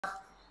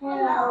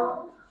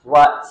Hello.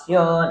 What's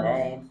your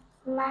name?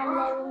 My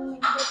name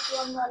is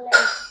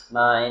Minh.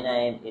 My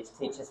name is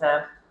Teacher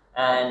Sam.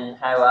 And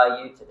how are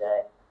you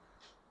today?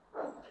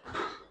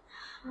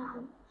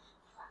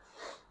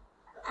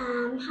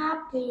 I'm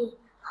happy.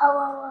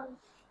 How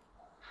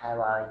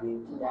are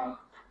you today?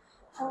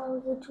 How are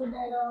you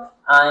today?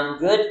 I'm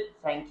good,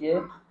 thank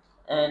you.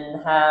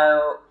 And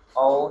how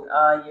old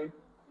are you?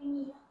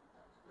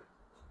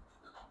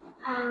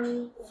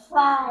 I'm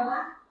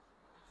 5.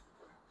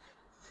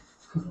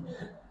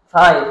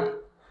 5.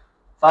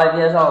 5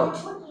 years old.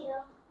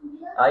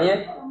 Are you?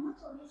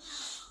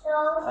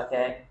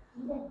 Okay.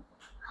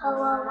 How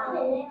old are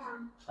you?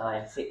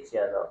 I'm 6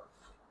 years old.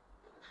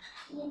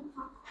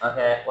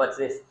 Okay, what's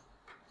this?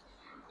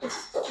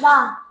 It's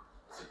dog.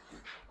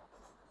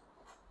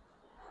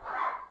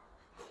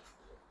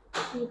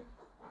 It's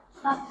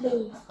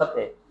puppy.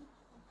 Puppy.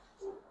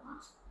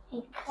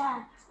 A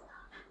cat.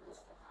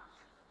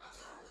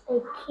 A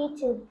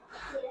kitten.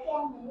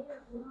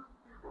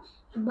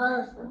 A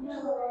bird.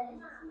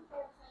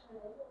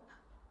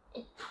 A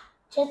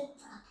chick.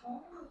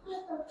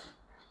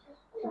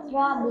 A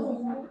rabbit.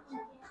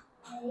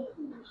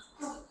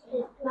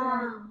 A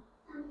mouse.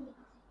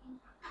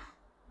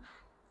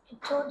 A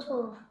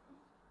turtle.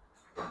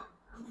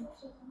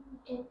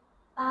 A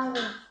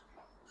parrot.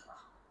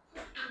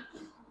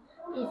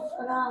 A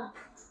frog.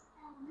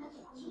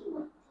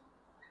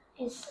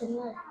 A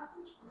snake.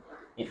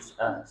 It's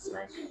a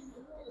snake.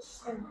 A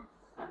snake.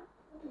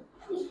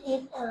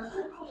 It's a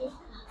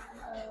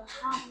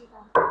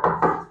hamster.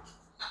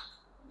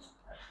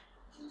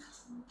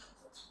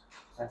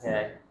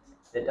 Okay.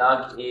 The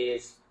dog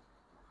is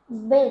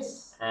Big.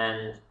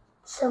 and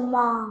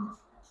Small.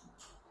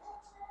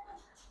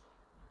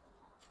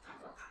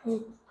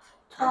 It's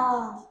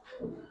tall.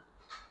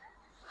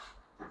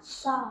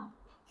 Soft.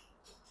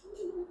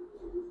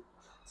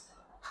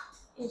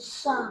 It's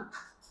soft.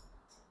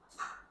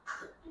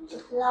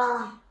 It's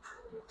long.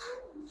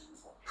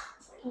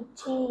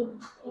 It's thin.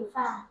 It's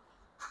fat.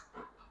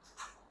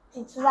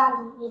 It's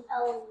young. It's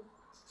old.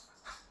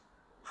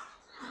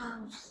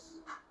 House.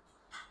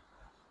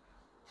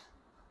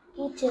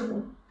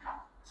 Kitchen.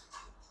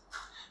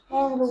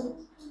 Handle.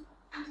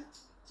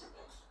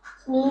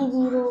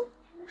 Living room.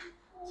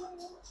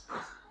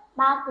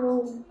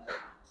 Bathroom.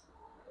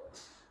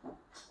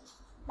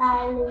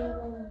 Dining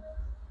room.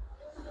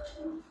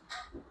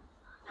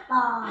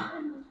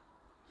 Door.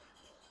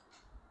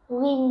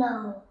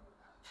 Window.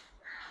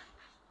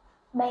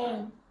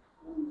 Bed.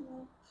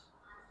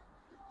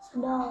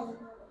 Door.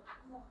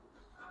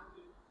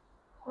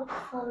 Hot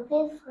for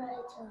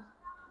refrigerator.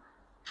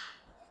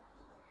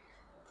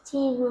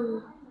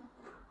 TV.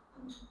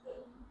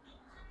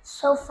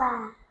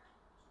 Sofa.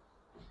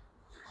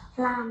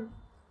 Lamp.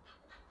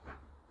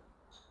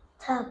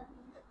 Tub.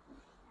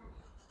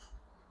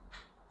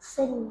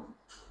 Sink.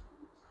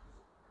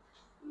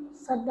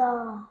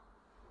 Door.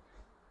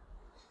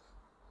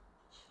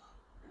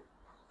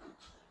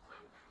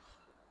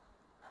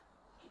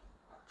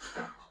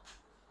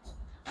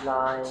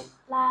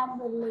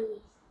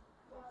 Library.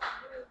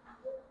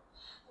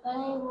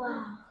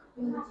 Playground.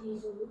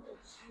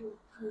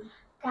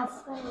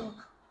 Cafe.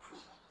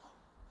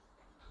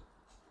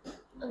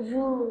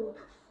 Zoo.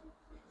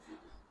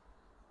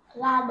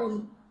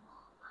 Garden.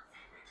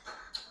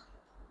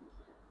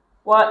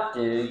 What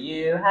do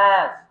you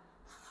have?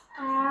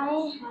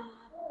 I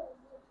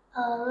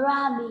have a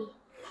rabbit.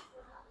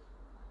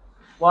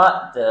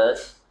 What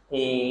does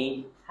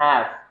he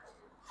have?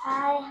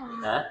 I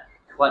have. Huh?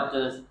 What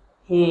does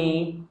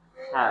he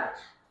have?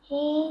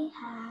 He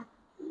has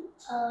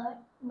a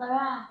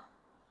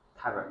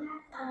Parrot.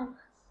 parrot.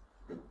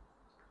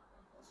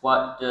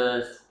 What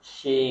does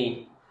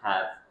she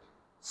have?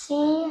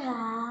 She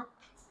has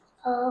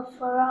a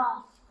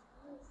frog.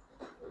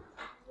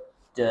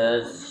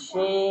 Does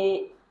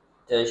she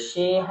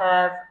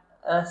have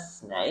a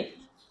snake?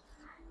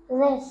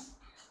 Yes,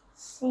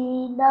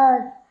 she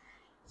does.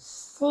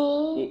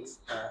 She It's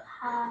a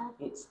has.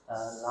 it's a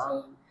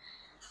long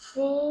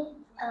She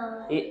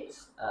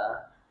it's a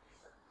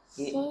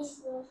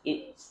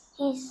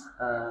is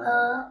a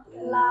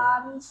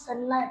long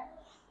snake.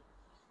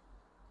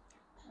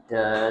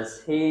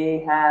 Does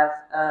he have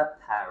a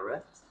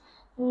parrot?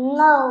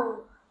 No,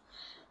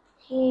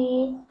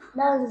 he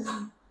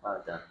doesn't.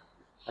 Well done.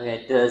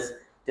 Okay,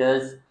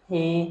 does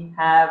he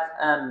have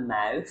a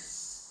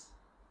mouse?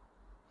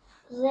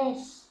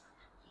 Yes,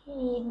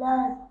 he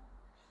does.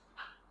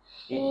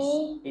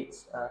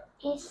 It's a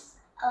It's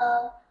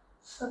a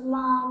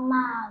small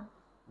mouse.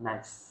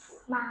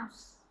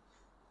 mouse.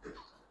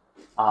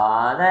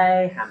 Are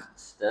they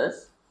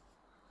hamsters?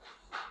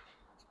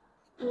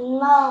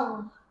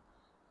 No,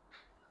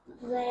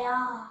 they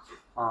are.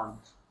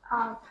 Aren't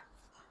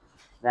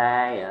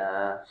they?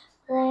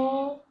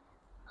 They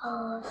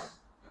are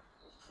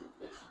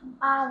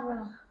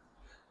parrot.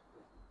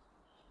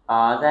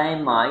 Are they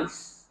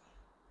mice?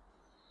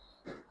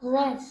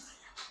 Yes.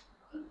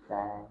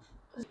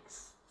 They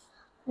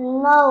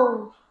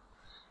No,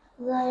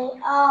 they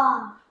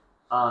are.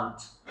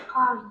 aren't.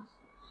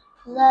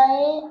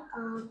 They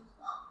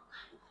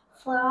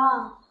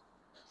frog.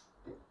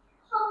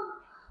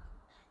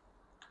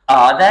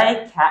 Are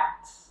they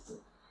cats?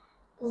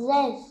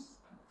 Yes,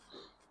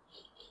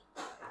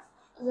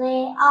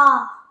 they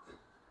are.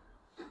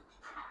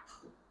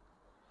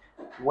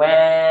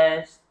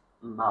 Where's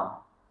Mum?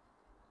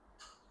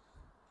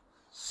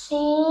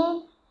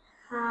 She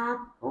have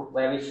Oh,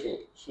 where is she?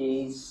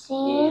 She's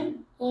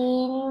in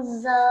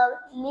the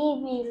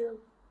living room.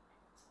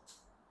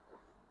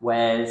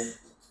 Where's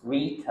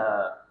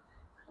Rita?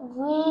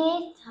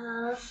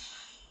 Rita,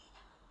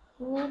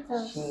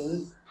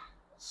 She's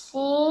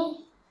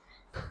she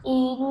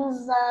in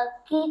the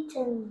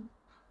kitchen.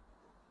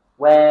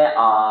 Where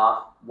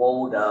are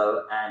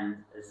Waldo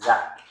and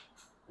Zach?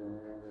 They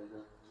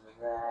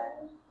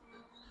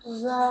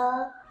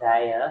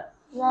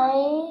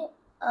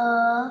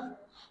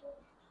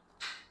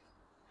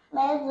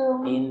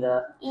bedroom In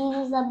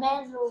the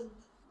bedroom.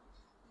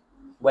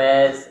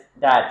 Where's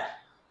Dad?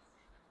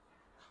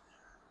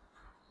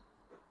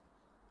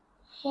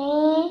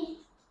 He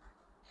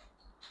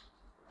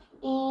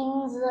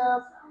in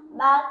the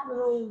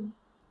bathroom.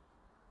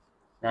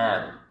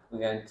 Now we're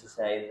going to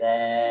say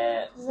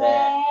there.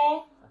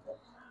 There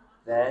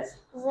There's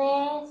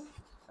there's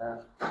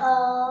a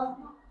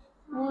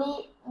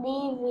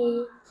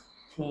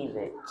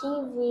a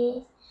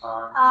TV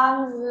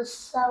on the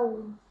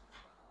sofa.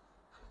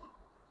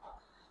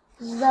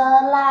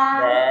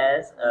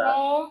 There's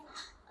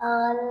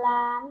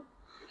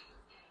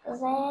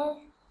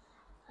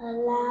a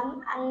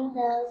lamp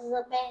under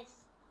the bed.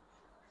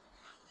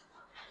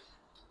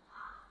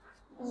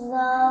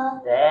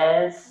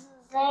 There's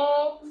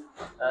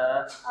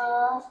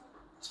a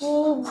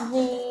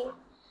TV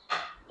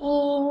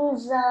in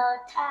the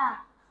tub.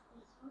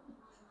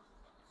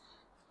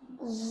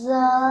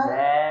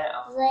 There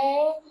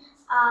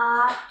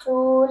are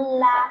two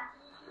lamps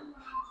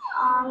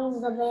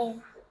on the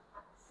bed.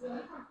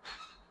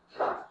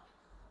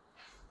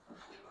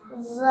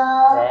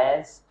 There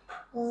is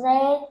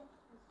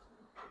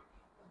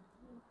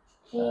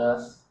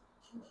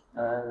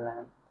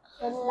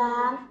a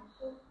lamp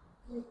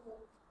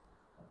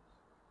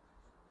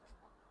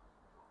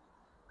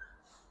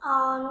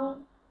on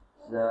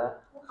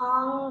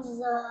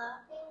the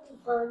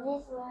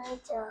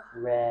refrigerator.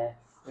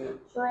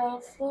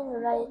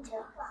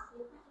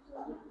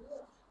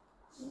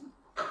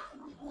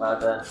 Well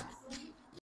done.